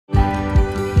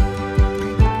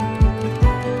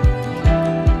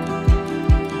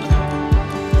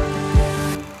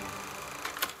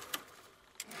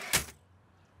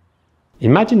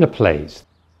Imagine a place.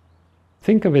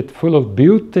 Think of it full of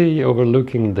beauty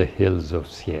overlooking the hills of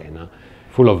Siena,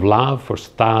 full of love for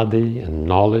study and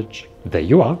knowledge. There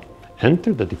you are.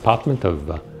 Enter the Department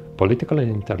of Political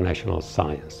and International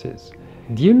Sciences.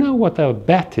 Do you know what our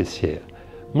bet is here?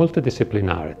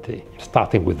 Multidisciplinarity,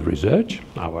 starting with research,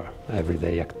 our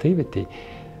everyday activity,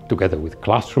 together with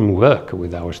classroom work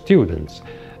with our students.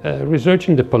 Research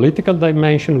in the political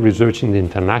dimension, research in the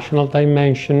international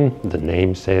dimension, the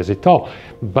name says it all,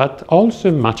 but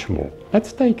also much more.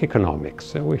 Let's take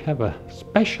economics. We have a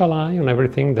special eye on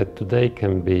everything that today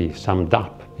can be summed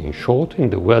up, in short, in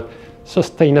the word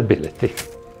sustainability.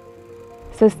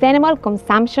 Sustainable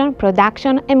consumption,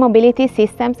 production and mobility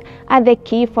systems are the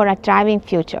key for a thriving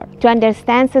future. To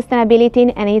understand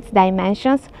sustainability and its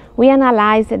dimensions, we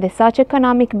analyze the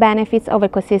socioeconomic benefits of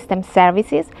ecosystem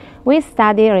services. We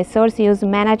study resource use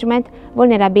management,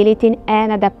 vulnerability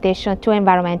and adaptation to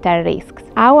environmental risks.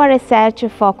 Our research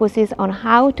focuses on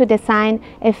how to design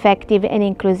effective and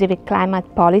inclusive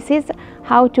climate policies,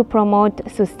 how to promote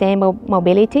sustainable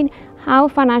mobility, how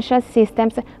financial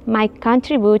systems might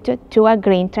contribute to a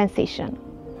green transition.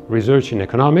 Research in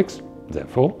economics,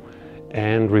 therefore,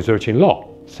 and research in law,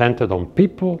 centered on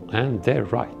people and their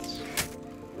rights.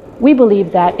 We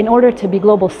believe that in order to be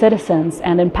global citizens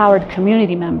and empowered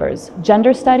community members,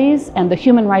 gender studies and the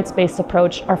human rights-based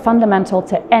approach are fundamental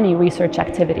to any research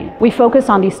activity. We focus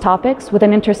on these topics with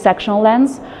an intersectional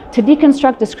lens to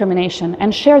deconstruct discrimination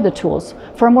and share the tools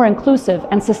for a more inclusive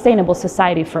and sustainable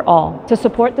society for all. To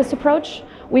support this approach,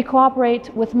 we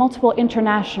cooperate with multiple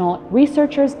international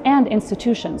researchers and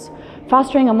institutions,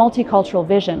 fostering a multicultural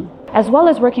vision, as well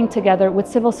as working together with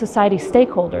civil society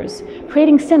stakeholders,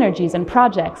 creating synergies and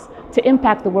projects to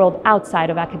impact the world outside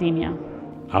of academia.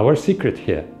 Our secret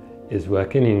here is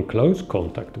working in close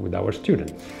contact with our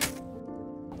students.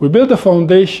 We build the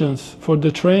foundations for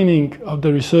the training of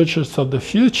the researchers of the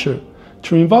future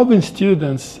through involving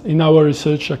students in our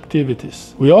research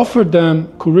activities. We offer them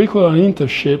curricular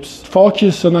internships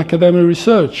focused on academic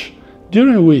research,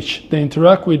 during which they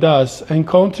interact with us and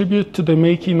contribute to the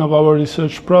making of our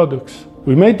research products.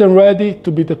 We make them ready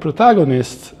to be the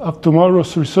protagonists of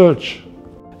tomorrow's research.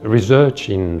 Research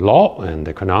in law and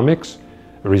economics,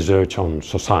 research on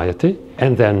society,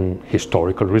 and then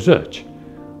historical research.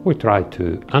 We try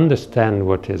to understand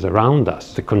what is around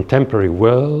us, the contemporary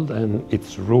world and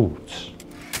its roots.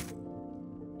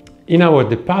 In our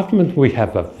department, we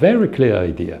have a very clear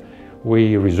idea.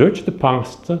 We research the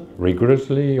past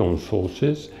rigorously on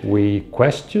sources. We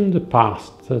question the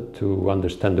past to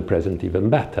understand the present even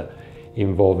better,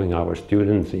 involving our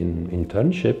students in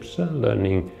internships,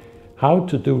 learning how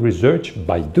to do research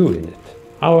by doing it.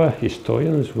 Our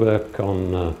historians work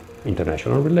on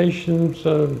international relations,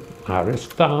 area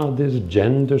studies,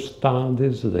 gender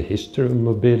studies, the history of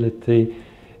mobility,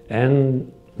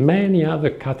 and many other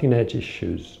cutting-edge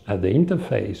issues at the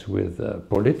interface with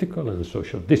political and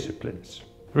social disciplines.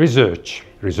 Research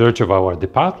of our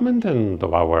department and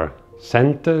of our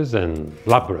centers and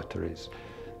laboratories.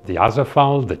 The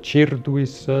ASAFAL, the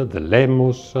CIRDUIS, the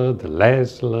LEMUS, the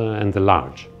LESL and the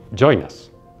LARGE. Join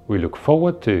us. We look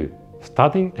forward to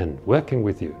studying and working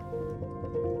with you.